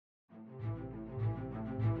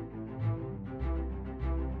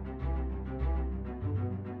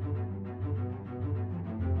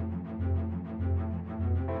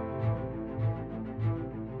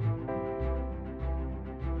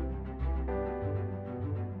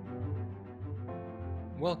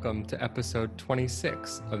Welcome to episode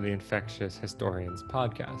 26 of the Infectious Historians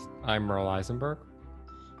podcast. I'm Merle Eisenberg.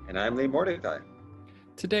 And I'm Lee Mordecai.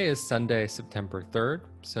 Today is Sunday, September 3rd,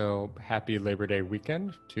 so happy Labor Day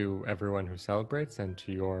weekend to everyone who celebrates and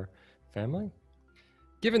to your family.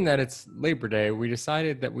 Given that it's Labor Day, we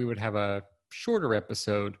decided that we would have a shorter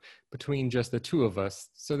episode between just the two of us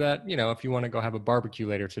so that, if you want to go have a barbecue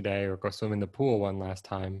later today or go swim in the pool one last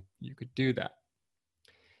time, you could do that.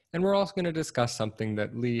 And we're also going to discuss something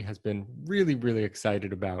that Lee has been really, really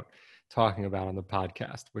excited about talking about on the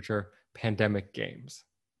podcast, which are pandemic games.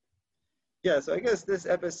 Yeah, so I guess this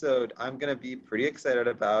episode I'm going to be pretty excited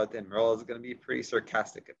about and Merle is going to be pretty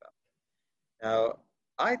sarcastic about. Now,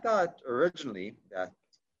 I thought originally that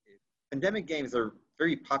pandemic games are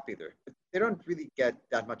very popular, but they don't really get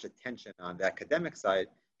that much attention on the academic side,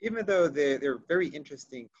 even though they're very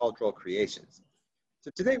interesting cultural creations. So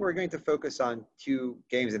today we're going to focus on two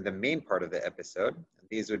games in the main part of the episode.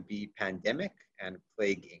 These would be Pandemic and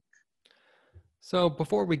Plague Inc. So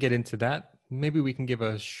before we get into that, maybe we can give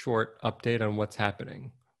a short update on what's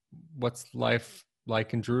happening. What's life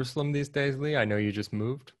like in Jerusalem these days, Lee? I know you just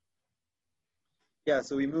moved. Yeah,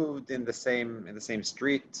 so we moved in the same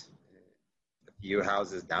street, a few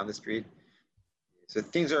houses down the street. So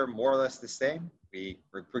things are more or less the same.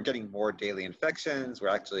 We're getting more daily infections. We're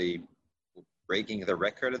actually breaking the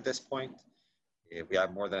record at this point. We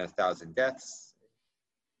have more than 1,000 deaths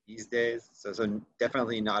these days. So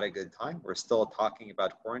definitely not a good time. We're still talking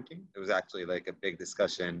about quarantine. It was actually like a big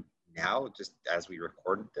discussion now, just as we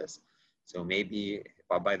recorded this. So maybe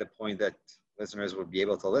by the point that listeners would be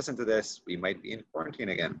able to listen to this, we might be in quarantine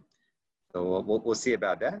again. So we'll see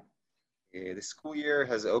about that. The school year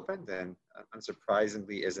has opened and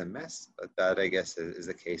unsurprisingly is a mess, but that I guess is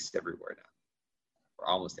the case everywhere now, or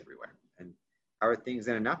almost everywhere. And how are things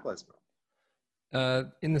in Annapolis, Mo?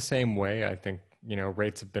 In the same way, I think,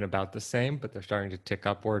 rates have been about the same, but they're starting to tick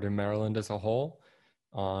upward in Maryland as a whole.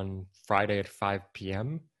 On Friday at 5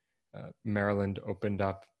 p.m., Maryland opened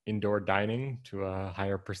up indoor dining to a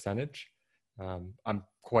higher percentage. I'm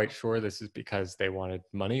quite sure this is because they wanted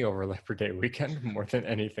money over Labor Day weekend more than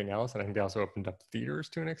anything else. And I think they also opened up theaters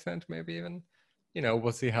to an extent, maybe even.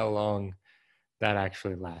 We'll see how long that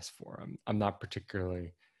actually lasts for. I'm not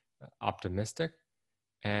particularly optimistic.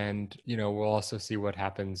 And, we'll also see what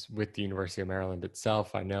happens with the University of Maryland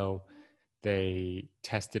itself. I know they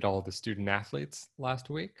tested all the student athletes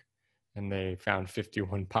last week and they found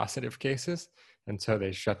 51 positive cases. And so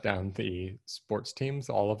they shut down the sports teams,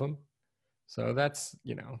 all of them. So that's,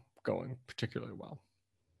 going particularly well.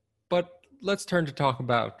 But let's turn to talk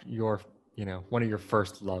about your, one of your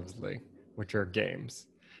first loves, Lee, which are games.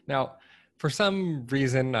 Now, for some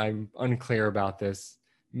reason, I'm unclear about this.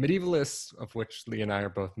 Medievalists, of which Lee and I are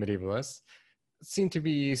both medievalists, seem to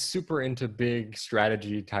be super into big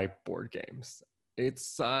strategy type board games.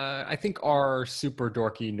 It's, I think, our super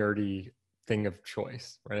dorky, nerdy thing of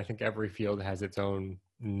choice, right? I think every field has its own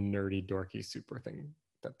nerdy, dorky, super thing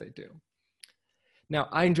that they do. Now,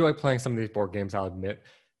 I enjoy playing some of these board games, I'll admit.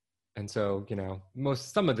 And so,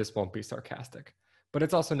 some of this won't be sarcastic, but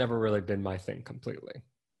it's also never really been my thing completely.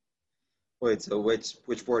 Wait, so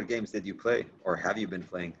which board games did you play or have you been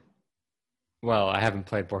playing? Well, I haven't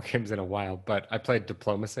played board games in a while, but I played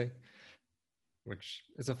Diplomacy, which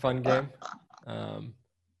is a fun game. I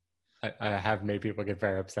have made people get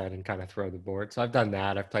very upset and kind of throw the board. So I've done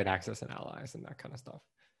that. I've played Axis and Allies and that kind of stuff,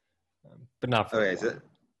 but not for okay. So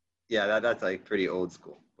yeah, that's like pretty old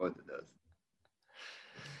school. Both of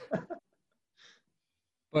those.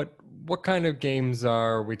 But what kind of games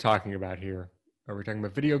are we talking about here? Are we talking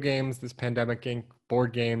about video games, this Pandemic Inc.,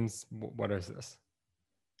 board games? What is this?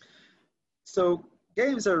 So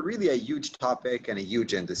games are really a huge topic and a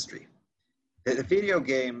huge industry. The video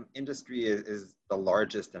game industry is the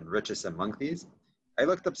largest and richest among these. I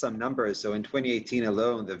looked up some numbers. So in 2018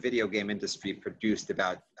 alone, the video game industry produced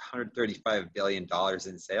about $135 billion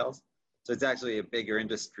in sales. So it's actually a bigger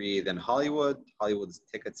industry than Hollywood. Hollywood's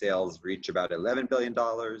ticket sales reach about $11 billion.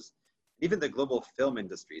 Even the global film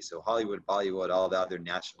industry, so Hollywood, Bollywood, all the other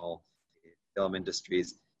national film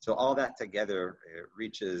industries. So all that together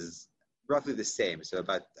reaches roughly the same. So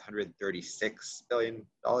about $136 billion,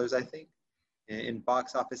 I think, in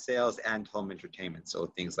box office sales and home entertainment.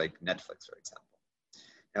 So things like Netflix, for example.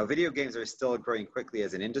 Now, video games are still growing quickly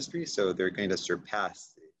as an industry, so they're going to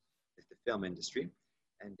surpass the film industry.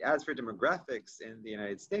 And as for demographics in the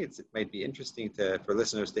United States, it might be interesting for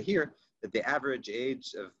listeners to hear that the average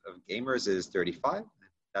age of gamers is 35.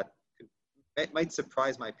 That might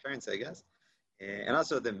surprise my parents, I guess. And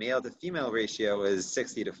also the male to female ratio is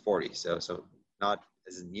 60 to 40. So not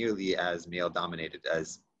as nearly as male dominated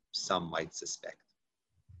as some might suspect.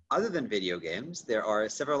 Other than video games, there are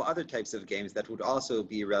several other types of games that would also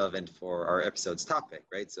be relevant for our episode's topic,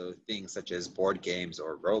 right? So things such as board games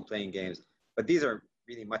or role-playing games, but these are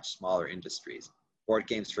really much smaller industries. Board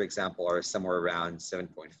games, for example, are somewhere around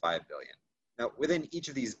 7.5 billion. Now, within each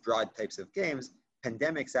of these broad types of games,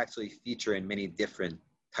 pandemics actually feature in many different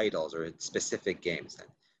titles or specific games. And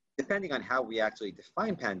depending on how we actually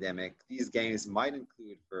define pandemic, these games might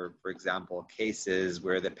include, for example, cases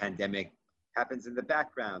where the pandemic happens in the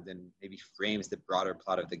background and maybe frames the broader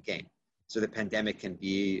plot of the game. So the pandemic can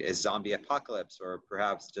be a zombie apocalypse or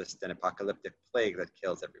perhaps just an apocalyptic plague that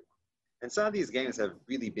kills everyone. And some of these games have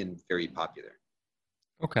really been very popular.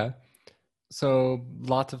 Okay. So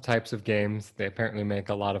lots of types of games. They apparently make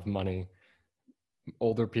a lot of money.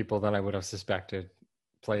 Older people than I would have suspected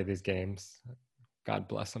play these games. God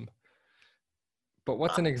bless them. But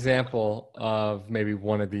what's an example of maybe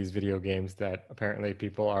one of these video games that apparently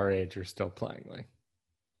people our age are still playing? Like,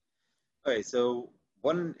 Okay, so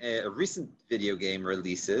one recent video game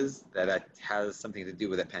releases that has something to do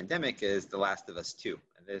with a pandemic is The Last of Us 2.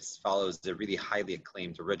 And this follows a really highly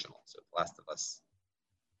acclaimed original. So Last of Us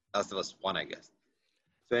 1, I guess.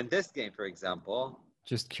 So in this game, for example,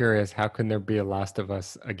 just curious, how can there be a Last of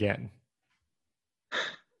Us again?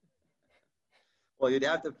 well, you'd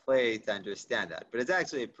have to play to understand that, but it's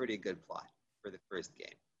actually a pretty good plot for the first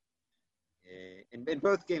game. In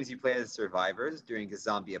both games, you play as survivors during a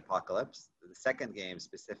zombie apocalypse. The second game,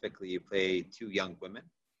 specifically, you play two young women.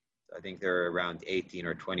 So I think they're around 18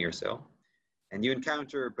 or 20 or so. And you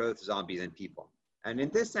encounter both zombies and people. And in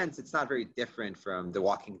this sense, it's not very different from The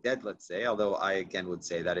Walking Dead, let's say, although I again would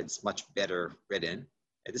say that it's much better written,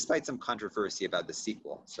 despite some controversy about the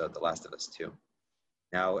sequel, so The Last of Us 2.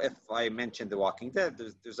 Now, if I mentioned The Walking Dead,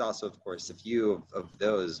 there's also, of course, a few of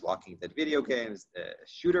those Walking Dead video games.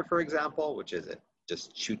 Shooter, for example, which is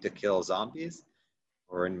just shoot to kill zombies,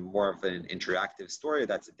 or in more of an interactive story,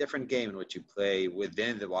 that's a different game in which you play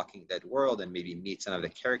within the Walking Dead world and maybe meet some of the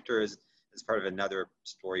characters as part of another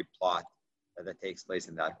story plot that takes place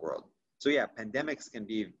in that world. So yeah, pandemics can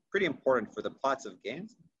be pretty important for the plots of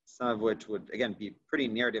games, some of which would, again, be pretty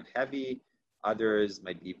narrative heavy. Others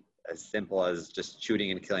might be as simple as just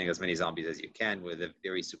shooting and killing as many zombies as you can with a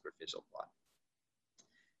very superficial plot.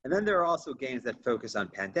 And then there are also games that focus on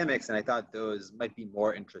pandemics, and I thought those might be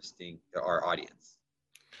more interesting to our audience.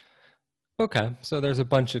 Okay, so there's a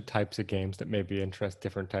bunch of types of games that maybe interest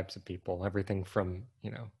different types of people. Everything from,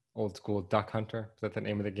 old school Duck Hunter. Is that the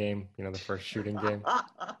name of the game? The first shooting game?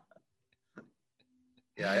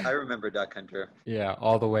 Yeah, I remember Duck Hunter. Yeah,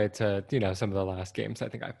 all the way to, some of the last games I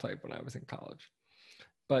think I played when I was in college.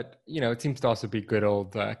 But, it seems to also be good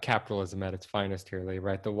old capitalism at its finest here, Lee,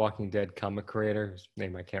 right? The Walking Dead comic creator, whose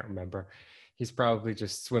name I can't remember, he's probably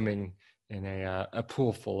just swimming in a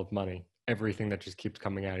pool full of money. Everything that just keeps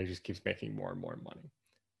coming out, he just keeps making more and more money.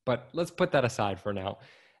 But let's put that aside for now.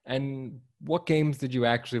 And what games did you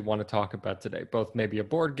actually want to talk about today? Both maybe a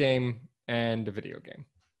board game and a video game.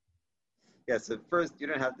 Yeah, so first, you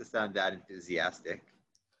don't have to sound that enthusiastic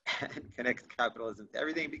and connect capitalism to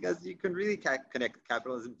everything, because you can really connect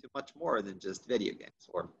capitalism to much more than just video games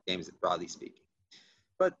or games broadly speaking.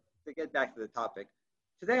 But to get back to the topic,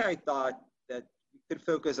 today I thought that we could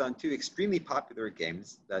focus on two extremely popular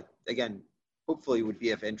games that, again, hopefully would be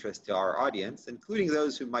of interest to our audience, including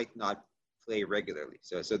those who might not play regularly.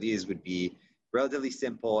 So these would be relatively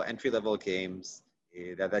simple entry-level games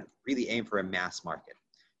that really aim for a mass market.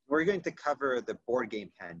 We're going to cover the board game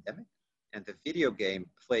Pandemic and the video game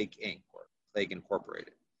Plague Inc., or Plague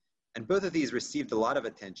Incorporated. And both of these received a lot of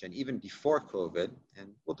attention even before COVID, and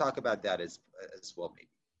we'll talk about that as well maybe.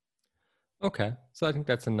 Okay, so I think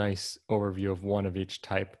that's a nice overview of one of each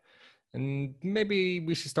type. And maybe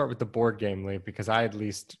we should start with the board game, Lee, because I at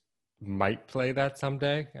least might play that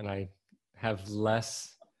someday, and I have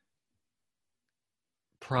less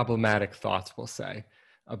problematic thoughts, we'll say,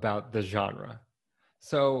 about the genre.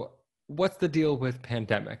 So what's the deal with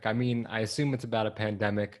Pandemic? I mean, I assume it's about a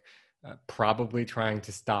pandemic, probably trying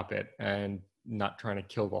to stop it and not trying to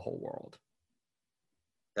kill the whole world.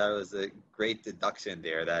 That was a great deduction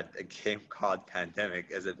there, that a game called Pandemic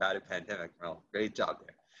is about a pandemic. Well, great job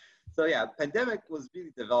there. So yeah, Pandemic was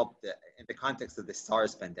really developed in the context of the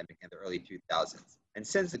SARS pandemic in the early 2000s. And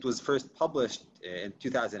since it was first published in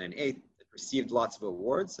 2008, received lots of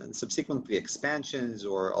awards and subsequently expansions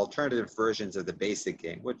or alternative versions of the basic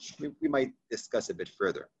game, which we might discuss a bit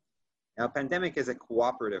further. Now, Pandemic is a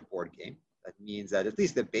cooperative board game. That means that at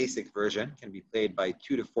least the basic version can be played by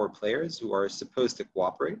 2 to 4 players who are supposed to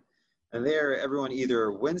cooperate. And there, everyone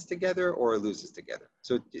either wins together or loses together.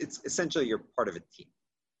 So it's essentially you're part of a team.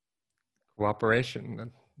 Cooperation,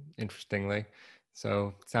 interestingly.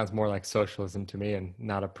 So it sounds more like socialism to me and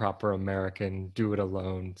not a proper American do it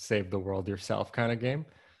alone, save the world yourself kind of game.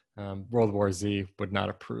 World War Z would not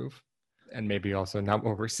approve. And maybe also not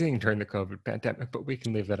what we're seeing during the COVID pandemic, but we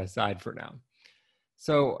can leave that aside for now.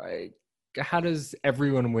 So, how does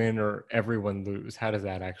everyone win or everyone lose? How does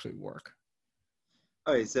that actually work?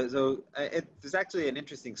 Okay, there's actually an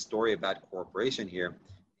interesting story about cooperation here.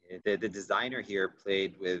 The designer here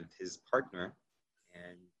played with his partner,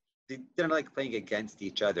 and they didn't like playing against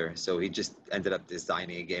each other. So he just ended up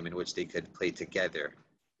designing a game in which they could play together,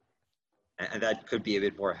 and that could be a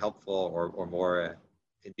bit more helpful or more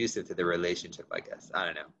conducive to the relationship, I guess. I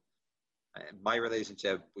don't know. My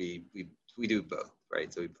relationship, we do both,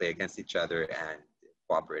 right? So we play against each other and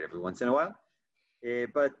cooperate every once in a while.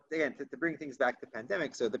 But again, to bring things back to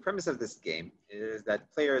pandemic, so the premise of this game is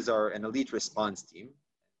that players are an elite response team.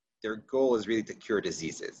 Their goal is really to cure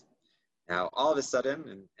diseases. Now, all of a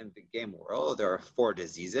sudden, in the game world, there are 4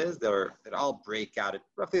 diseases that all break out at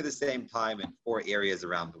roughly the same time in 4 areas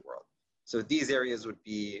around the world. So these areas would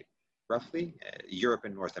be roughly Europe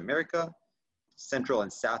and North America, Central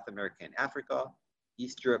and South America and Africa,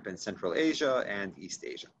 East Europe and Central Asia, and East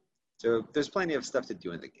Asia. So there's plenty of stuff to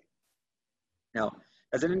do in the game. Now,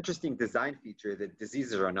 as an interesting design feature, the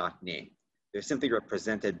diseases are not named. They're simply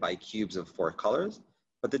represented by cubes of 4 colors,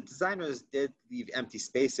 but the designers did leave empty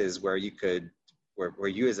spaces where you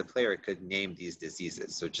as a player could name these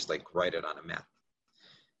diseases. So just like write it on a map.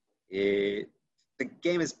 The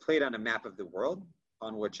game is played on a map of the world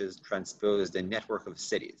on which is transposed a network of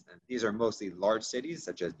cities. And these are mostly large cities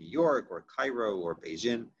such as New York or Cairo or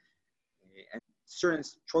Beijing. And certain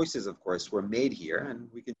choices, of course, were made here. And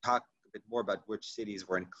we can talk a bit more about which cities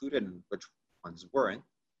were included and which ones weren't.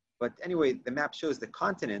 But anyway, the map shows the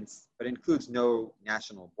continents, but includes no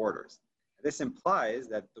national borders. This implies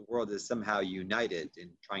that the world is somehow united in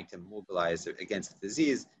trying to mobilize against the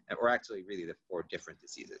disease, or actually really the 4 different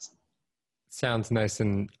diseases. Sounds nice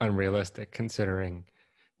and unrealistic considering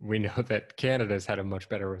we know that Canada's had a much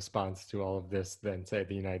better response to all of this than, say,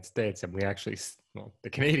 the United States. And the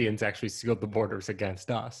Canadians actually sealed the borders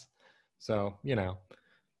against us. So,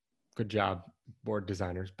 good job, board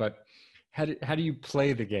designers. But how do you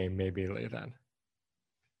play the game, maybe, then?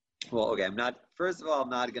 Well, okay, I'm not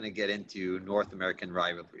going to get into North American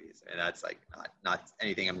rivalries, and that's like not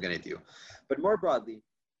anything I'm going to do. But more broadly,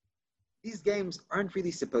 these games aren't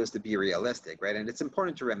really supposed to be realistic, right? And it's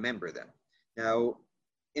important to remember them. Now,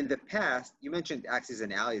 in the past, you mentioned Axes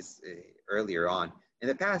and Allies earlier on. In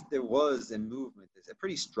the past, there was a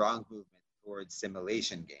pretty strong movement towards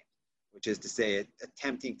simulation games, which is to say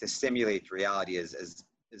attempting to simulate reality as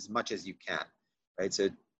much as you can, right? So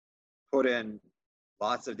put in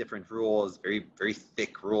lots of different rules, very, very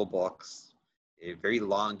thick rule books, very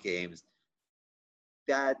long games.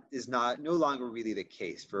 That is no longer really the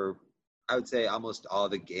case for, I would say, almost all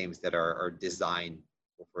the games that are designed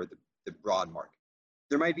for the broad market.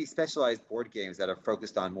 There might be specialized board games that are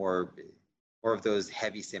focused on more of those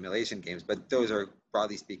heavy simulation games, but those are,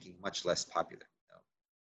 broadly speaking, much less popular.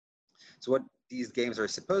 So what these games are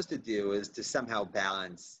supposed to do is to somehow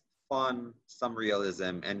balance fun, some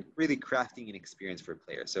realism, and really crafting an experience for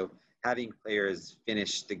players. So having players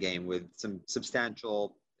finish the game with some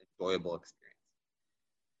substantial, enjoyable experience.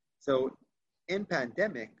 So in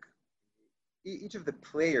Pandemic, each of the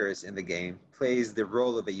players in the game plays the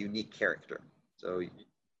role of a unique character.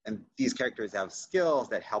 And these characters have skills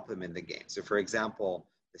that help them in the game. So for example,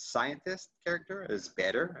 the scientist character is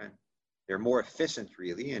better and they're more efficient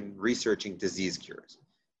really in researching disease cures.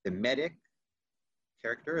 The medic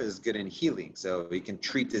character is good in healing, so he can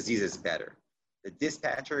treat diseases better. The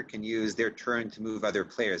dispatcher can use their turn to move other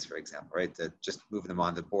players, for example, right? To just move them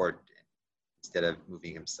on the board instead of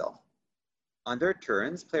moving himself. On their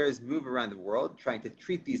turns, players move around the world trying to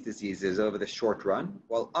treat these diseases over the short run,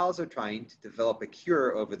 while also trying to develop a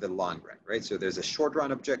cure over the long run, right? So there's a short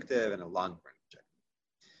run objective and a long run objective.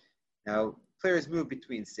 Now, players move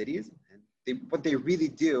between cities, and what they really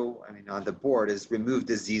do, on the board is remove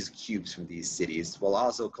disease cubes from these cities, while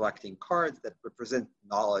also collecting cards that represent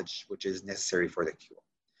knowledge which is necessary for the cure.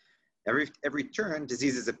 Every turn,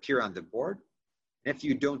 diseases appear on the board, and if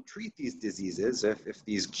you don't treat these diseases, if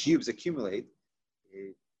these cubes accumulate,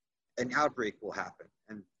 an outbreak will happen.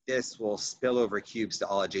 And this will spill over cubes to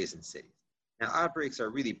all adjacent cities. Now, outbreaks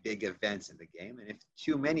are really big events in the game. And if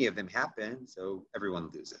too many of them happen, so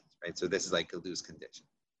everyone loses, right? So this is like a lose condition.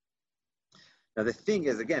 Now, the thing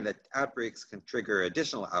is, again, that outbreaks can trigger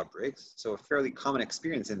additional outbreaks. So a fairly common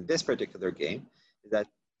experience in this particular game is that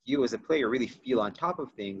you as a player really feel on top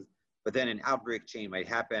of things, but then an outbreak chain might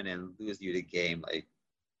happen and lose you the game, like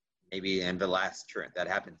maybe in the last turn. That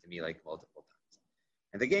happened to me like multiple times.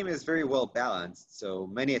 And the game is very well balanced, so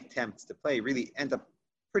many attempts to play really end up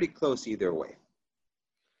pretty close either way.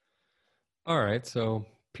 All right, so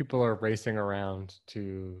people are racing around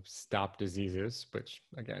to stop diseases, which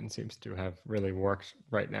again seems to have really worked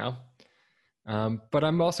right now. But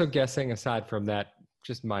I'm also guessing, aside from that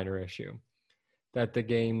just minor issue, that the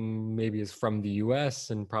game maybe is from the US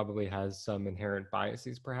and probably has some inherent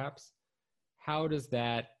biases, perhaps. How does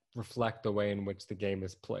that reflect the way in which the game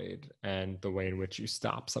is played and the way in which you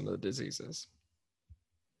stop some of the diseases?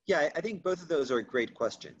 Yeah, I think both of those are great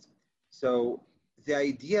questions. So the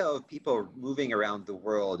idea of people moving around the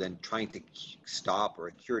world and trying to stop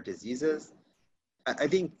or cure diseases, I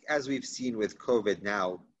think as we've seen with COVID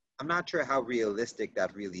now, I'm not sure how realistic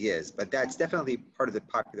that really is, but that's definitely part of the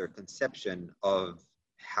popular conception of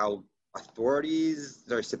how authorities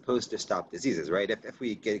are supposed to stop diseases, right? If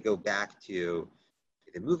we go back to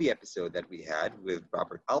the movie episode that we had with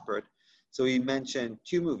Robert Alpert, so he mentioned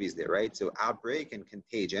two movies there, right? So Outbreak and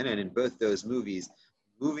Contagion, and in both those movies,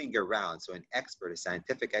 moving around, so an expert, a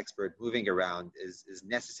scientific expert moving around is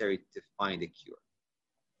necessary to find a cure.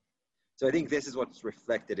 So I think this is what's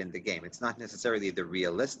reflected in the game. It's not necessarily the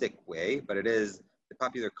realistic way, but it is the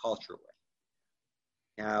popular culture way.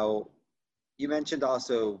 Now, you mentioned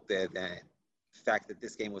also the fact that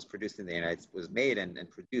this game was produced in the was made and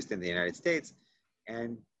produced in the United States.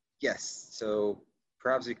 And yes, so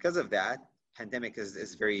perhaps because of that, Pandemic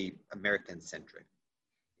is very American centric.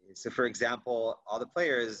 So for example, all the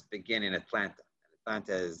players begin in Atlanta.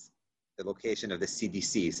 Atlanta is the location of the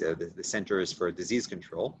CDC, so the Centers for Disease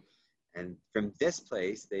Control. And from this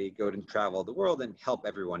place, they go and travel the world and help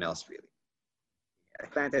everyone else, really.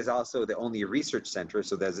 Atlanta is also the only research center,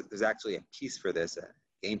 so there's actually a piece for this, a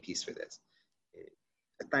game piece for this.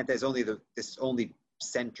 Atlanta is this only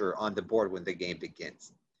center on the board when the game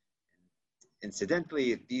begins.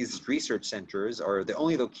 Incidentally, these research centers are the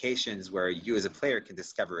only locations where you as a player can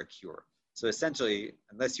discover a cure. So essentially,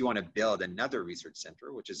 unless you want to build another research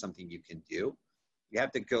center, which is something you can do, you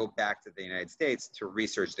have to go back to the United States to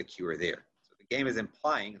research the cure there. So the game is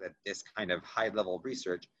implying that this kind of high-level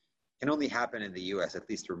research can only happen in the US, at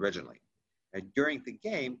least originally. Now, during the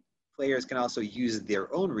game, players can also use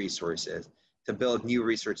their own resources to build new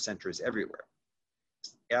research centers everywhere,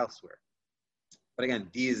 elsewhere. But again,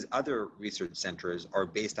 these other research centers are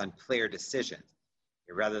based on player decisions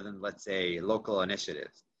rather than, let's say, local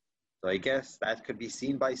initiatives. So I guess that could be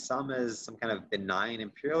seen by some as some kind of benign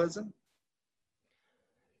imperialism.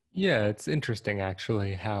 Yeah, it's interesting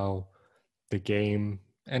actually how the game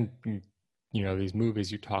and these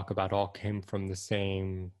movies you talk about all came from the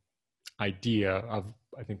same idea of,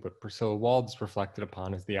 I think, what Priscilla Wald's reflected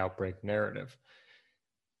upon as the outbreak narrative.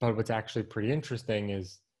 But what's actually pretty interesting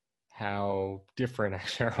is how different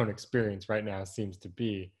actually our own experience right now seems to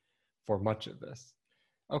be for much of this.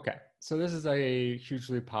 Okay, so this is a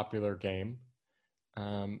hugely popular game.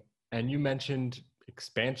 And you mentioned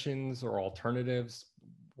expansions or alternatives.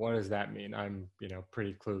 What does that mean? I'm,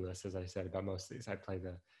 pretty clueless, as I said, about most of these. I play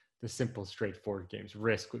the simple, straightforward games.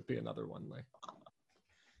 Risk would be another one. Like,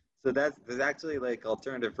 so there's actually like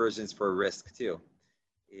alternative versions for Risk too.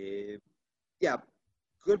 Yeah,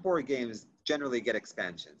 good board games generally get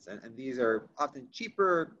expansions, and these are often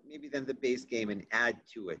cheaper maybe than the base game and add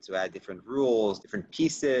to it. So add different rules, different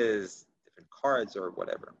pieces, different cards, or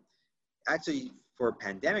whatever. Actually, for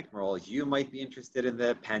Pandemic Roll, you might be interested in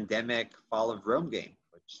the Pandemic Fall of Rome game,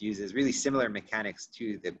 which uses really similar mechanics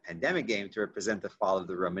to the Pandemic game to represent the fall of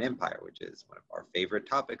the Roman Empire, which is one of our favorite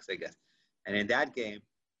topics, I guess. And in that game,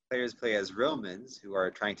 players play as Romans who are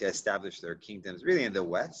trying to establish their kingdoms really in the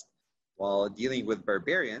West while dealing with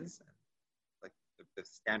barbarians, like the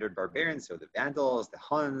standard barbarians, so the Vandals, the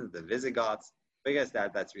Huns, the Visigoths. But I guess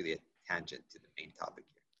that's really a tangent to the main topic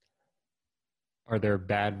here. are there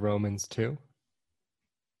bad Romans too?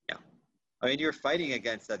 Yeah. I mean, you're fighting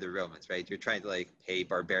against other Romans, right? You're trying to like pay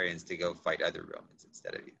barbarians to go fight other Romans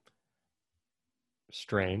instead of you.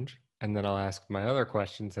 Strange. And then I'll ask my other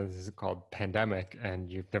question, since this is called Pandemic,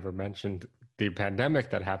 and you've never mentioned the pandemic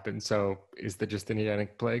that happened. So is the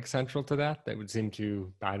Justinianic plague central to that? That would seem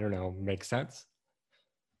to, I don't know, make sense.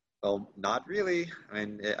 Well, not really. I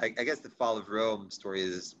mean, I guess the fall of Rome story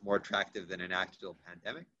is more attractive than an actual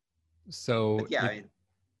pandemic. So But yeah, I it mean,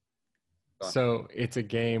 go on. so it's a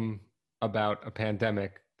game about a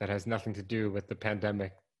pandemic that has nothing to do with the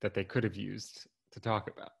pandemic that they could have used to talk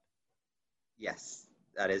about. Yes,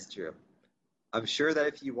 that is true. I'm sure that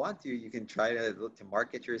if you want to, you can try to look to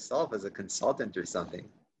market yourself as a consultant or something.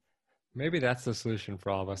 Maybe that's the solution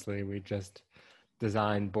for all of us, Lee. We just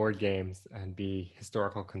design board games and be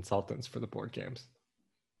historical consultants for the board games.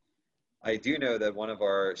 I do know that one of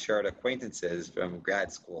our shared acquaintances from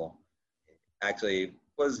grad school actually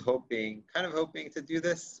was kind of hoping to do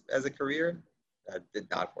this as a career. That did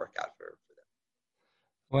not work out for them.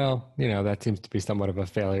 Well, that seems to be somewhat of a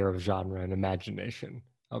failure of genre and imagination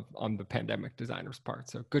on the pandemic designer's part.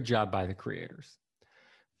 So good job by the creators.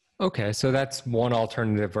 Okay, so that's one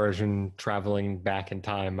alternative version, traveling back in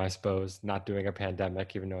time, I suppose, not doing a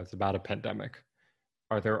pandemic, even though it's about a pandemic.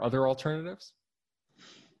 Are there other alternatives?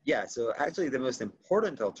 Yeah, so actually the most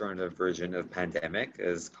important alternative version of Pandemic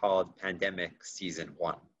is called Pandemic Season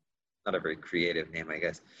 1. Not a very creative name, I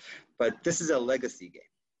guess. But this is a legacy game.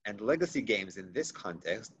 And legacy games in this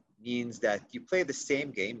context means that you play the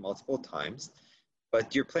same game multiple times,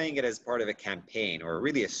 but you're playing it as part of a campaign or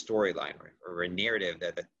really a storyline or a narrative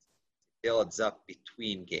that builds up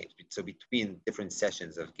between games, so between different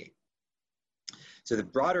sessions of game. So the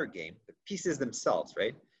broader game, the pieces themselves,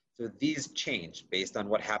 right? So these change based on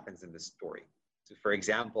what happens in the story. So for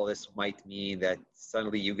example, this might mean that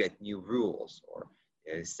suddenly you get new rules, or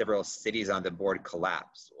several cities on the board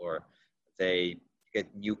collapse, or say you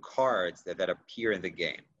get new cards that appear in the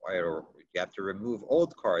game, right? Or you have to remove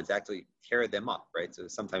old cards, actually tear them up, right? So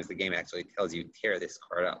sometimes the game actually tells you tear this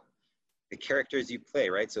card up. The characters you play,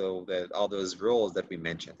 right? So all those roles that we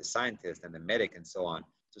mentioned, the scientist and the medic and so on.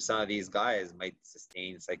 So some of these guys might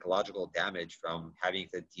sustain psychological damage from having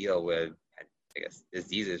to deal with, I guess,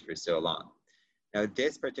 diseases for so long. Now,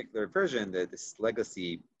 this particular version, this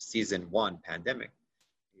Legacy Season 1 Pandemic,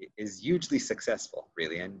 is hugely successful,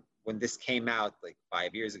 really. And when this came out like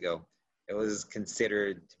 5 years ago, it was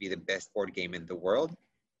considered to be the best board game in the world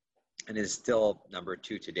and is still number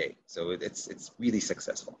 2 today. So it's really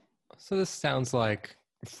successful. So this sounds like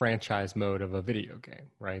franchise mode of a video game,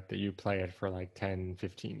 right? That you play it for like 10,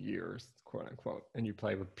 15 years, quote unquote, and you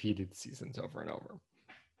play repeated seasons over and over.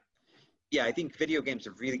 Yeah, I think video games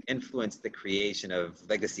have really influenced the creation of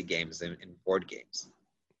legacy games and board games.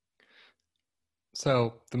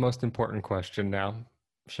 So the most important question now,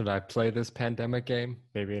 should I play this pandemic game,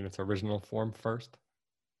 maybe in its original form first?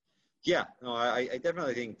 Yeah, no, I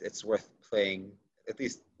definitely think it's worth playing at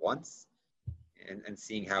least once and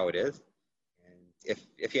seeing how it is. And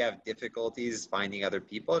if you have difficulties finding other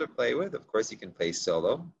people to play with, of course you can play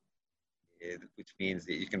solo, which means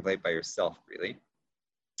that you can play by yourself, really.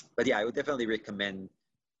 But yeah, I would definitely recommend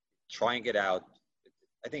trying it out.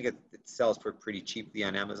 I think it sells for pretty cheaply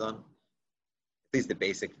on Amazon, at least the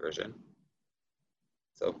basic version.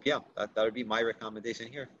 So yeah, that would be my recommendation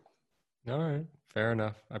here. All right, fair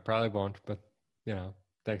enough. I probably won't, but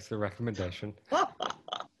thanks for the recommendation.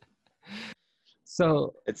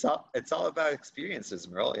 So it's all about experiences,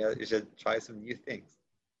 Merle. Yeah, you should try some new things.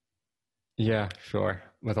 yeah, sure,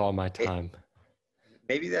 with all my It, time.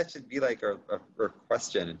 maybe that should be like a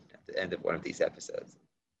question at the end of one of these episodes.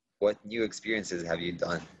 What new experiences have you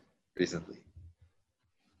done recently?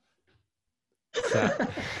 That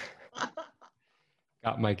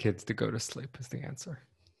got my kids to go to sleep is the answer.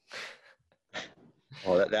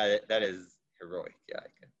 Well, that is heroic. Yeah, I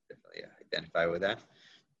can definitely identify with that.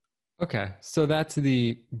 Okay, so that's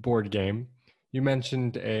the board game. You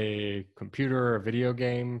mentioned a computer, a video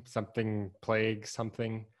game, something Plague,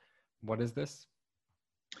 something. What is this?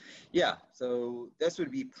 Yeah, so this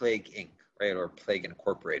would be Plague Inc., right, or Plague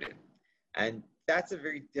Incorporated, and that's a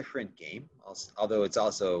very different game, although it's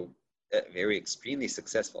also very extremely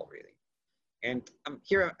successful, really. And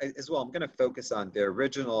here as well, I'm going to focus on the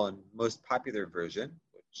original and most popular version,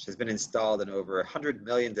 which has been installed in over 100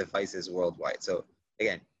 million devices worldwide. So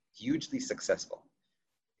again, hugely successful.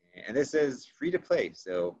 And this is free to play.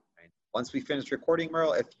 So once we finish recording,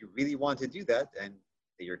 Merle, if you really want to do that and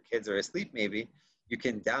your kids are asleep maybe, you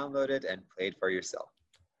can download it and play it for yourself.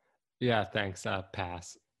 Yeah, thanks.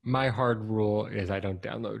 Pass. My hard rule is I don't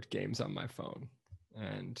download games on my phone.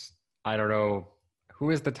 And I don't know who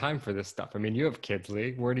has the time for this stuff. I mean, you have kids,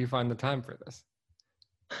 Lee. Where do you find the time for this?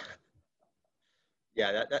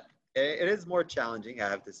 Yeah, that it is more challenging, I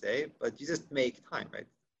have to say, but you just make time, right?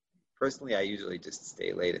 Personally, I usually just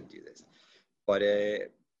stay late and do this. But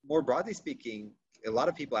more broadly speaking, a lot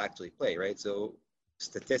of people actually play, right? So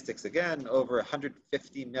statistics again, over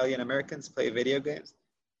 150 million Americans play video games.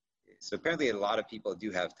 So apparently a lot of people do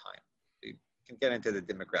have time. We can get into the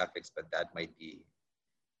demographics, but that might be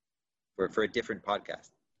for a different podcast.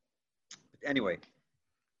 But anyway,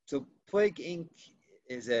 so Plague Inc.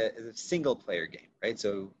 is a single player game, right?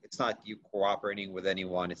 So it's not you cooperating with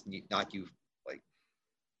anyone. It's not you like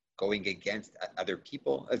going against other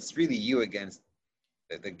people. It's really you against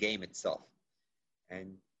the game itself.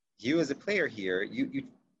 And you as a player here, you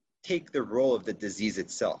take the role of the disease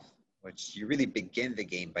itself. which you really begin the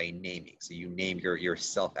game by naming. So you name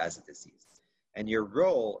yourself as a disease. And your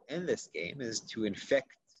role in this game is to infect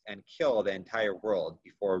and kill the entire world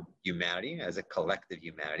before humanity, as a collective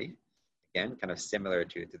humanity, again, kind of similar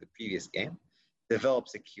to the previous game,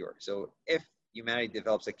 develops a cure. So if humanity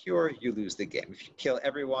develops a cure, you lose the game. If you kill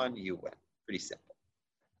everyone, you win. Pretty simple.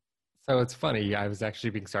 So it's funny, I was actually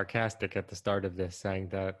being sarcastic at the start of this, saying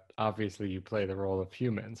that obviously you play the role of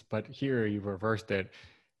humans, but here you reversed it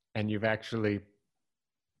and you've actually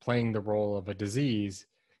playing the role of a disease.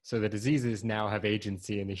 So the diseases now have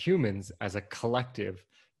agency and the humans as a collective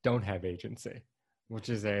don't have agency, which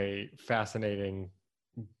is a fascinating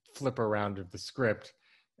flip around of the script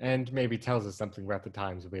and maybe tells us something about the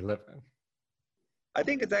times we live in. I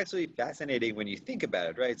think it's actually fascinating when you think about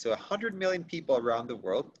it, right? So 100 million people around the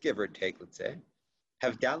world, give or take, let's say,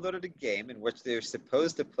 have downloaded a game in which they're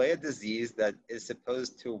supposed to play a disease that is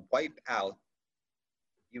supposed to wipe out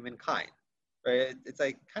humankind, right? It's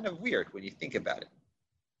like kind of weird when you think about it.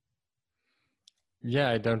 Yeah,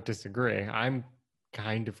 I don't disagree. I'm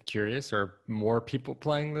kind of curious, are more people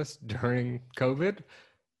playing this during COVID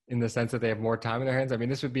in the sense that they have more time in their hands? I mean,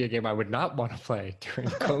 this would be a game I would not want to play during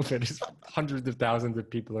COVID as hundreds of thousands of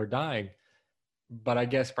people are dying. But I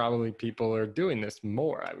guess probably people are doing this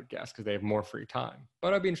more, I would guess, because they have more free time.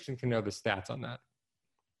 But I'd be interested to know the stats on that.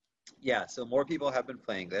 Yeah, so more people have been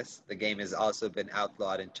playing this. The game has also been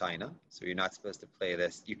outlawed in China, so you're not supposed to play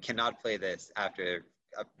this. You cannot play this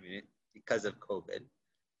because of COVID.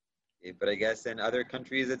 But I guess in other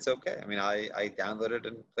countries it's okay. I mean, I downloaded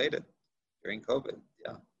and played it during COVID.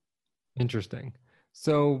 Yeah. Interesting.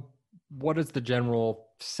 So, what does the general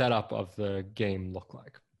setup of the game look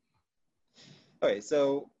like? Okay,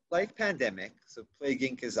 so like Pandemic, so Plague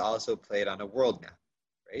Inc. is also played on a world map,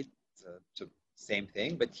 right? So same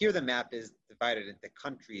thing, but here the map is divided into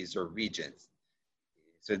countries or regions,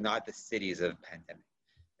 so not the cities of Pandemic.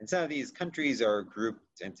 And some of these countries are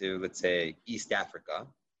grouped into, let's say, East Africa,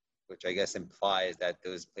 which I guess implies that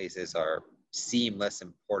those places seem less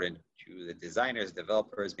important to the designers,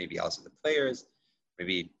 developers, maybe also the players.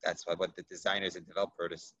 Maybe that's what the designers and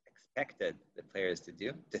developers expected the players to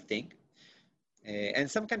do, to think. And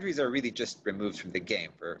some countries are really just removed from the game.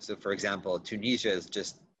 So, for example, Tunisia is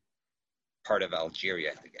just part of Algeria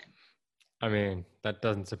in the game. I mean, that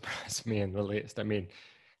doesn't surprise me in the least. I mean,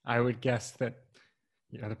 I would guess that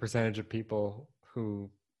the percentage of people who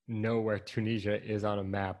know where Tunisia is on a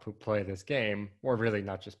map who play this game, or really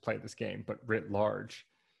not just play this game, but writ large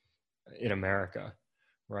in America,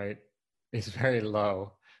 right, is very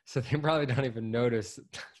low. So they probably don't even notice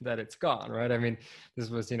that it's gone, right? I mean, this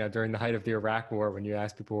was, during the height of the Iraq War, when you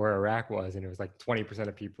asked people where Iraq was, and it was like 20%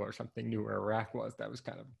 of people or something knew where Iraq was. That was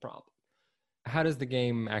kind of a problem. How does the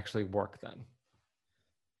game actually work then?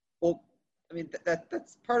 Well, I mean,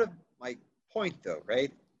 that's part of my point, though,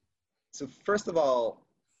 right? So first of all,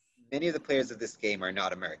 many of the players of this game are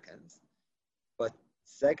not Americans. But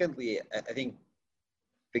secondly, I think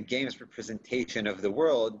the game's representation of the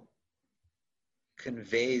world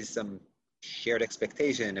conveys some shared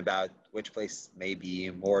expectation about which place may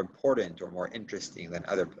be more important or more interesting than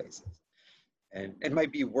other places. And it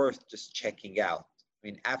might be worth just checking out. I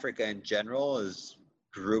mean, Africa in general is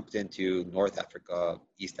grouped into North Africa,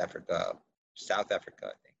 East Africa, South Africa,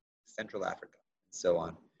 I think, Central Africa, and so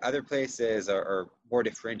on. Other places are more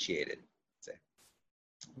differentiated, let's say.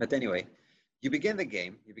 But anyway, you begin the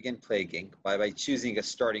game, you begin Plague Inc. by choosing a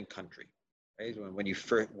starting country, right? When you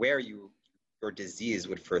where your disease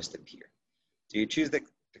would first appear. So you choose the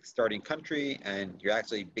starting country, and you're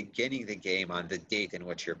actually beginning the game on the date in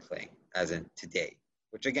which you're playing, as in today,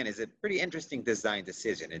 which again is a pretty interesting design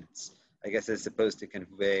decision. I guess it's supposed to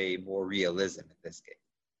convey more realism in this game.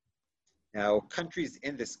 Now, countries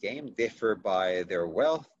in this game differ by their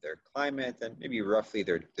wealth, their climate, and maybe roughly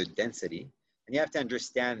their density. And you have to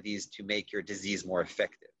understand these to make your disease more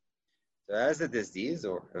effective. So as a disease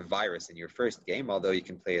or a virus in your first game, although you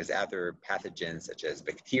can play as other pathogens such as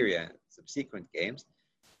bacteria in subsequent games,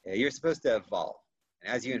 you're supposed to evolve.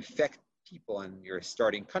 And as you infect people in your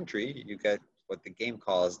starting country, you get what the game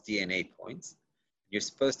calls DNA points. You're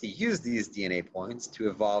supposed to use these DNA points to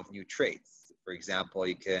evolve new traits. For example,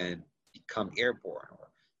 you can become airborne or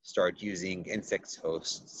start using insect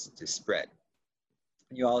hosts to spread.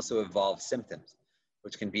 You also evolve symptoms,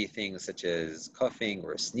 which can be things such as coughing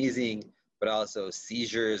or sneezing, but also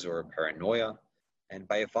seizures or paranoia. And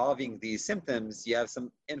by evolving these symptoms, you have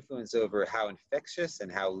some influence over how infectious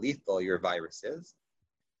and how lethal your virus is.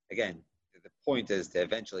 Again, the point is to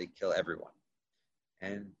eventually kill everyone.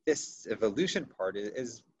 And this evolution part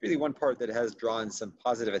is really one part that has drawn some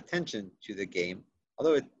positive attention to the game,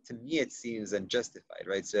 Although to me, it seems unjustified,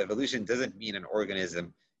 right? So evolution doesn't mean an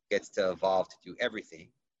organism gets to evolve to do everything,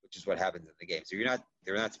 which is what happens in the game. So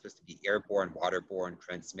they're not supposed to be airborne, waterborne,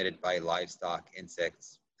 transmitted by livestock,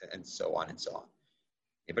 insects, and so on and so on.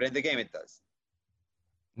 Yeah, but in the game, it does.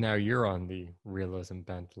 Now you're on the realism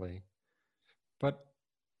Bentley. But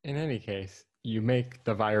in any case, you make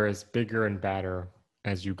the virus bigger and badder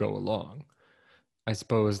as you go along. I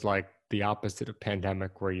suppose like the opposite of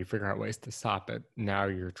pandemic where you figure out ways to stop it, now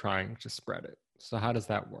you're trying to spread it. So how does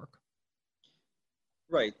that work?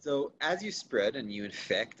 Right. So as you spread and you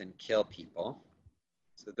infect and kill people,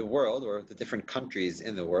 so the world or the different countries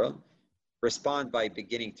in the world respond by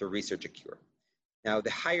beginning to research a cure. Now,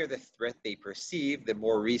 the higher the threat they perceive, the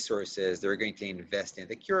more resources they're going to invest in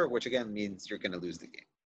the cure, which again means you're going to lose the game.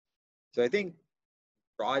 So I think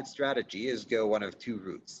broad strategy is go one of two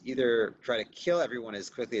routes. Either try to kill everyone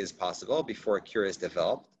as quickly as possible before a cure is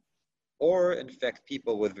developed, or infect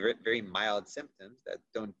people with very mild symptoms that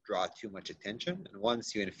don't draw too much attention. And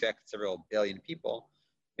once you infect several billion people,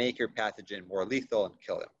 make your pathogen more lethal and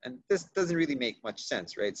kill them. And this doesn't really make much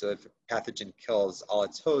sense, right? So if a pathogen kills all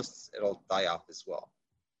its hosts, it'll die off as well.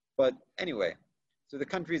 But anyway, so the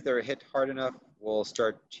countries that are hit hard enough will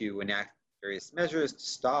start to enact various measures to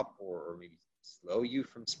stop or maybe slow you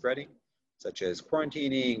from spreading, such as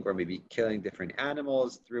quarantining or maybe killing different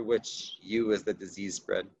animals through which you as the disease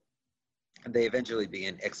spread. And they eventually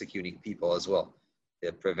begin executing people as well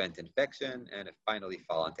to prevent infection and finally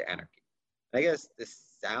fall into anarchy. I guess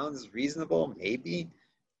this sounds reasonable, maybe,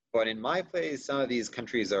 but in my place, some of these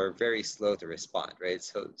countries are very slow to respond, right?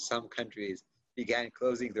 So some countries began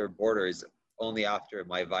closing their borders only after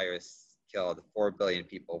my virus killed 4 billion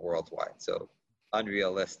people worldwide. So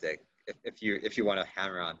unrealistic if you want to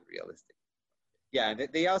hammer on realistic. Yeah, and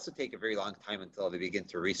they also take a very long time until they begin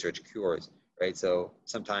to research cures, right? So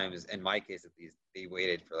sometimes, in my case at least, they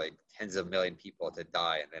waited for like tens of million people to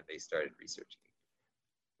die and then they started researching.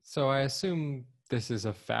 So I assume this is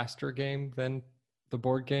a faster game than the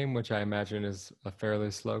board game, which I imagine is a fairly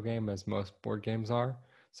slow game, as most board games are.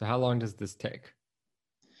 So how long does this take?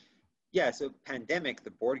 Yeah, so Pandemic,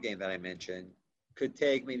 the board game that I mentioned, could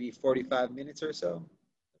take maybe 45 minutes or so.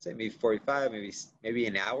 I'd say maybe 45, maybe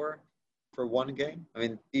an hour for one game. I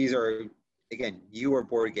mean, these are again newer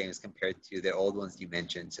board games compared to the old ones you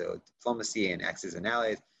mentioned. So Diplomacy and Axis and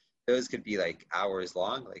Allies, those could be like hours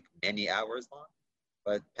long, like many hours long.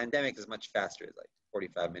 But Pandemic is much faster, like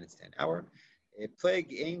 45 minutes to an hour. A Plague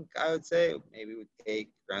Inc., I would say, maybe would take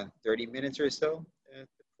around 30 minutes or so to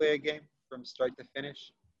play a game from start to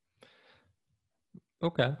finish.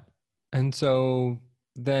 Okay. And so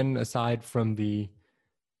then aside from the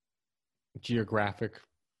geographic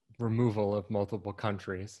removal of multiple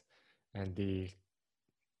countries and the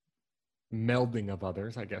melding of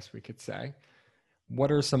others, I guess we could say, what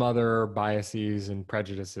are some other biases and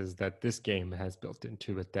prejudices that this game has built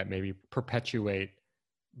into it that maybe perpetuate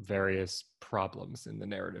various problems in the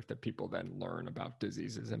narrative that people then learn about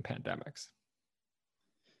diseases and pandemics?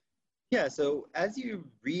 Yeah, so as you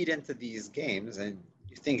read into these games and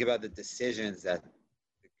you think about the decisions that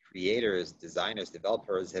the creators, designers,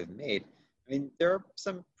 developers have made, I mean, there are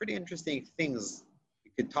some pretty interesting things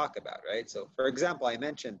we could talk about, right? So, for example, I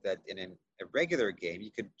mentioned that in a regular game,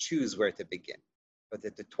 you could choose where to begin. But the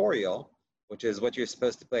tutorial, which is what you're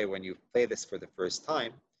supposed to play when you play this for the first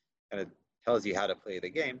time, kind of tells you how to play the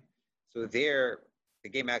game. So there, the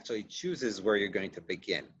game actually chooses where you're going to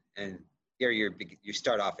begin. And here you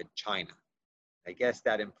start off in China. I guess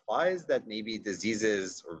that implies that maybe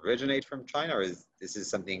diseases originate from China, or this is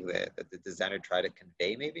something that the designer tried to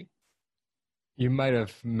convey, maybe? You might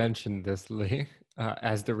have mentioned this, Lee,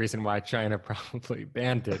 as the reason why China probably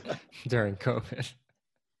banned it during COVID.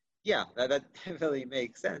 Yeah, that definitely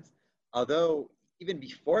makes sense. Although, even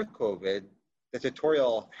before COVID, the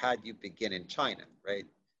tutorial had you begin in China, right?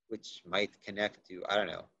 Which might connect to, I don't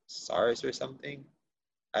know, SARS or something.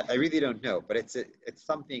 I really don't know, but it's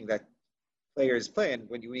something that players play. And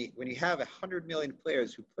when you have 100 million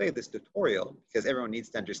players who play this tutorial, because everyone needs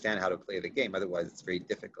to understand how to play the game, otherwise it's very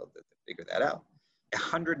difficult to figure that out.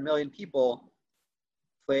 100 million people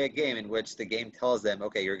play a game in which the game tells them,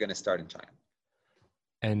 okay, you're going to start in China.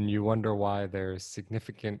 And you wonder why there's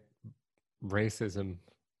significant racism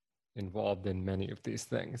involved in many of these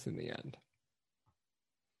things in the end.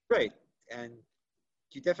 Right. And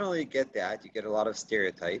you definitely get that. You get a lot of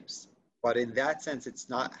stereotypes. But in that sense, it's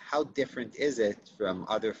not how different is it from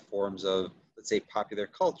other forms of, let's say, popular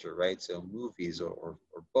culture, right? So movies or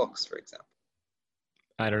books, for example.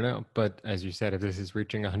 I don't know, but as you said, if this is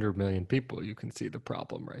reaching 100 million people, you can see the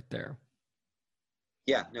problem right there.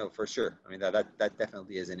 Yeah, no, for sure. I mean, that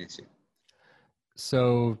definitely is an issue.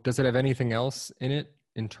 So does it have anything else in it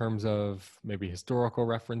in terms of maybe historical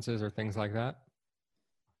references or things like that?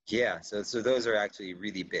 Yeah, so those are actually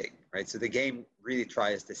really big, right? So the game really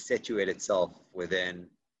tries to situate itself within,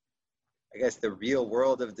 I guess, the real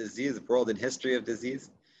world of disease, the world and history of disease.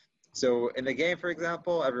 So in the game, for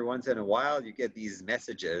example, every once in a while you get these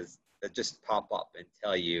messages that just pop up and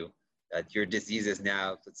tell you that your disease is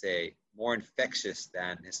now, let's say, more infectious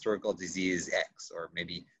than historical disease X, or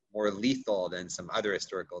maybe more lethal than some other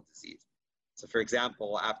historical disease. So for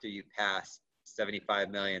example, after you pass 75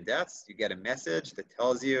 million deaths, you get a message that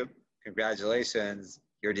tells you, congratulations,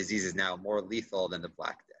 your disease is now more lethal than the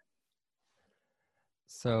Black Death.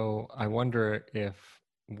 So I wonder if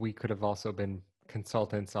we could have also been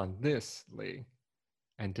consultants on this, Lee,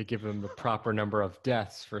 and to give them the proper number of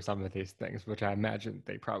deaths for some of these things, which I imagine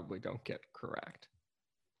they probably don't get correct.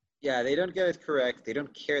 Yeah, they don't get it correct. They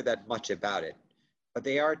don't care that much about it, but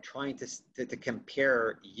they are trying to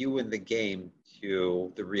compare you in the game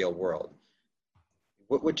to the real world,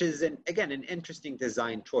 which is, again, an interesting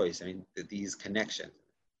design choice. I mean, these connections.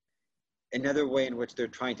 Another way in which they're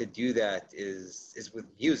trying to do that is with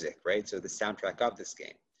music, right? So the soundtrack of this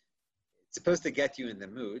game. It's supposed to get you in the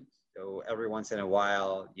mood. So every once in a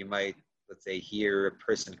while, you might, let's say, hear a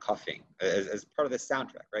person coughing as part of the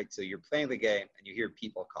soundtrack, right? So you're playing the game and you hear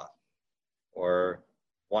people cough. Or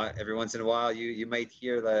every once in a while, you might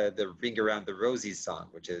hear the Ring Around the Rosies song,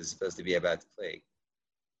 which is supposed to be about plague.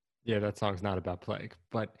 Yeah, that song's not about plague.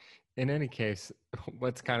 But in any case,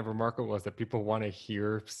 what's kind of remarkable is that people want to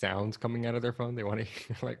hear sounds coming out of their phone. They want to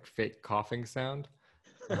hear like fake coughing sound.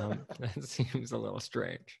 That seems a little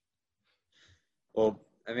strange. Well,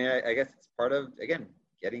 I mean, I guess it's part of, again,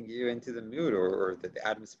 getting you into the mood or the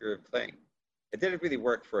atmosphere of playing. It didn't really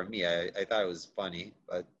work for me. I thought it was funny,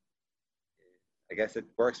 but I guess it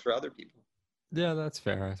works for other people. Yeah, that's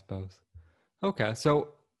fair, I suppose. Okay, so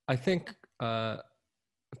I think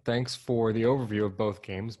thanks for the overview of both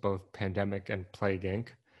games, both Pandemic and Plague Inc.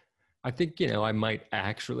 I think, I might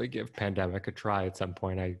actually give Pandemic a try at some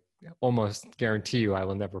point. I almost guarantee you I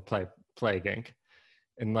will never play Plague Inc.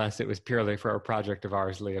 unless it was purely for a project of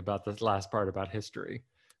ours, Lee, about this last part about history,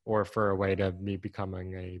 or for a way to me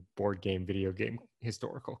becoming a board game, video game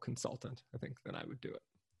historical consultant. I think then I would do it.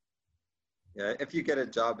 Yeah, if you get a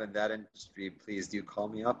job in that industry, please do call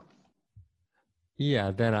me up.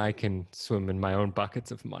 Yeah, then I can swim in my own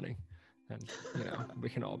buckets of money. And, we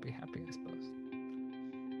can all be happy, I suppose.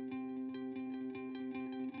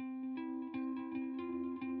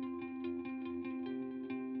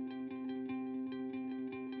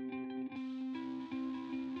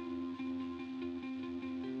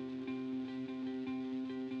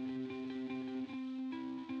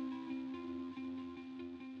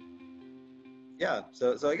 Yeah,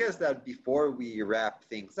 so I guess that before we wrap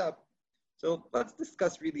things up, so let's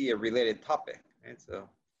discuss really a related topic, right? So,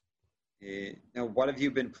 now what have you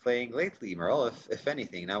been playing lately, Merle, if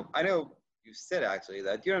anything? Now, I know you said actually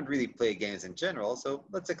that you don't really play games in general, so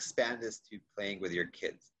let's expand this to playing with your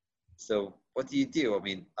kids. So, what do you do? I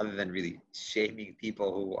mean, other than really shaming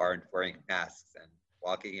people who aren't wearing masks and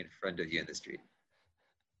walking in front of you in the street.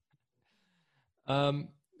 Um,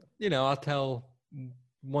 I'll tell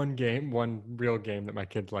one real game that my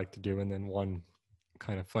kids like to do, and then one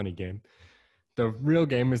kind of funny game. The real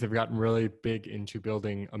game is they've gotten really big into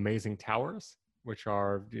building amazing towers, which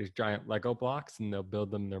are these giant Lego blocks, and they'll build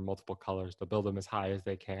them. They're multiple colors. They'll build them as high as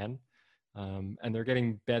they can, and they're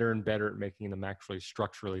getting better and better at making them actually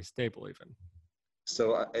structurally stable. Even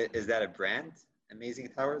So, is that a brand? Amazing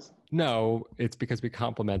Towers? no, it's because we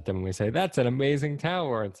compliment them and we say that's an amazing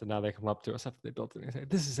tower, and so now they come up to us after they built it and they say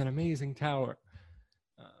this is an amazing tower.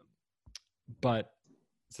 Um, but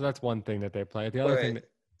so that's one thing that they play. The Wait, other thing wait.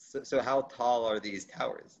 that So how tall are these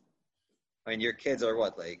towers? I mean, your kids are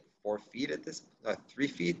what, like 4 feet at this, 3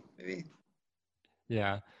 feet maybe?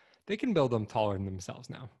 yeah, they can build them taller than themselves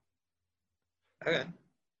now. Okay.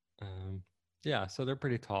 Um, yeah, so they're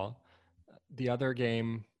pretty tall. The other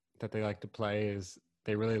game that they like to play is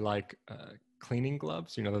they really like cleaning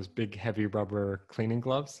gloves. Those big, heavy rubber cleaning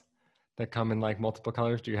gloves that come in like multiple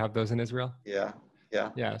colors. Do you have those in Israel? Yeah.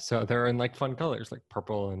 Yeah. Yeah, so they're in like fun colors, like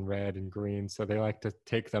purple and red and green. So they like to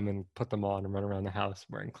take them and put them on and run around the house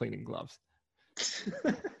wearing cleaning gloves.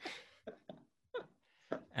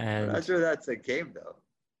 I'm not And sure that's a game though.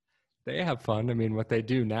 they have fun. I mean, what they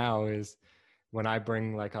do now is when I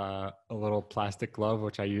bring like a little plastic glove,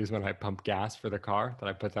 which I use when I pump gas for the car, that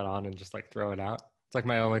I put that on and just like throw it out. It's like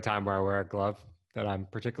my only time where I wear a glove that I'm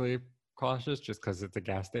particularly cautious just because it's a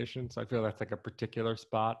gas station. So I feel that's like a particular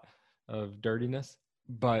spot of dirtiness.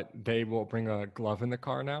 but they will bring a glove in the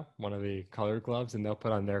car now, one of the colored gloves, and they'll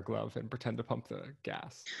put on their glove and pretend to pump the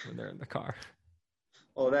gas when they're in the car.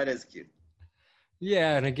 Oh, that is cute.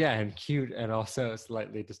 Yeah, and again, cute and also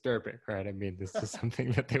slightly disturbing, right? I mean, this is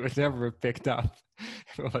something that they would never have picked up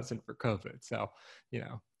if it wasn't for COVID. So,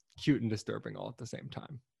 cute and disturbing all at the same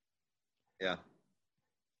time. Yeah.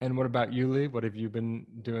 And what about you, Lee? What have you been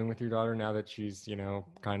doing with your daughter now that she's,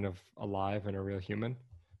 kind of alive and a real human?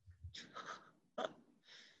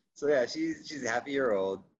 So yeah, she's a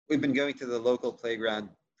happy-year-old. We've been going to the local playground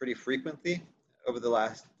pretty frequently over the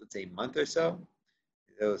last, let's say, month or so.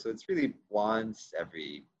 So it's really once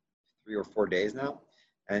every 3 or 4 days now.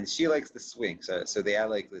 And she likes the swing. So they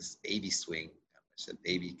have like this baby swing, which the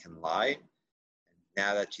baby can lie. And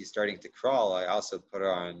now that she's starting to crawl, I also put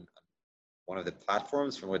her on one of the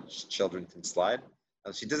platforms from which children can slide.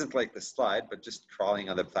 Now, she doesn't like the slide, but just crawling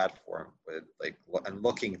on the platform with and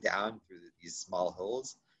looking down through these small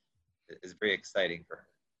holes is very exciting for her.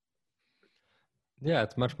 Yeah,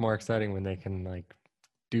 it's much more exciting when they can like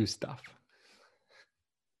do stuff.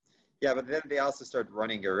 Yeah, but then they also start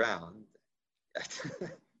running around. Yeah,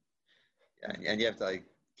 and you have to like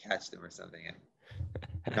catch them or something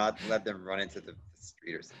and not let them run into the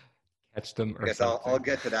street or something. Catch them I or guess something. I'll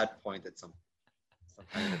get to that point at sometime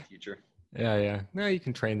in the future. Yeah, yeah. No, you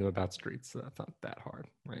can train them about streets, so that's not that hard,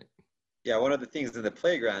 right? Yeah, one of the things in the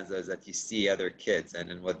playgrounds though, is that you see other kids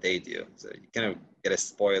and what they do. So you kind of get a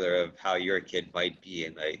spoiler of how your kid might be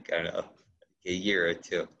in like, I don't know, a year or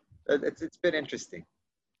two. It's been interesting.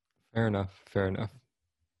 Fair enough. Fair enough.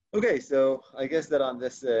 Okay, so I guess that on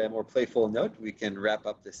this more playful note, we can wrap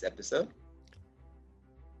up this episode.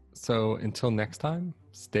 So until next time,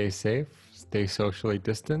 stay safe, stay socially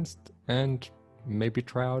distanced, and maybe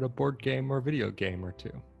try out a board game or video game or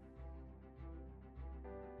two.